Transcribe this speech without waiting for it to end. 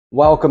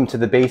Welcome to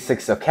the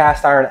Basics of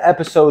Cast Iron,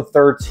 episode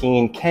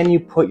 13. Can you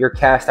put your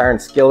cast iron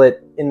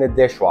skillet in the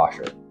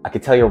dishwasher? I can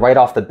tell you right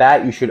off the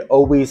bat, you should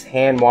always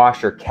hand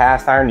wash your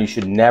cast iron. You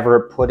should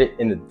never put it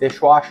in the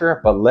dishwasher,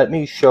 but let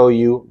me show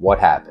you what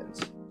happens.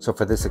 So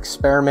for this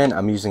experiment,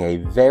 I'm using a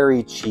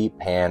very cheap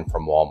pan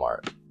from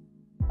Walmart.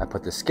 I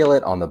put the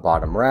skillet on the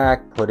bottom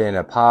rack, put in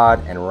a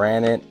pod, and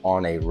ran it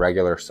on a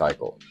regular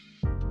cycle.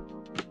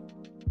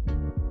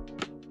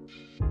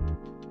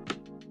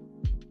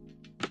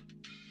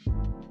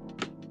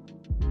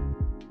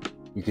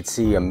 You could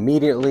see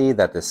immediately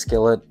that the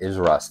skillet is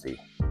rusty.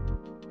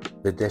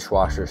 The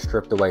dishwasher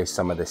stripped away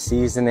some of the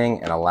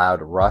seasoning and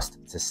allowed rust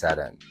to set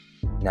in.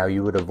 Now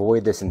you would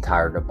avoid this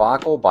entire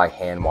debacle by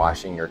hand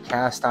washing your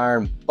cast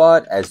iron,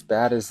 but as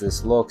bad as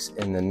this looks,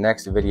 in the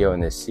next video in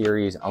this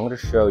series, I'm going to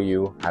show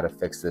you how to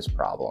fix this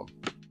problem.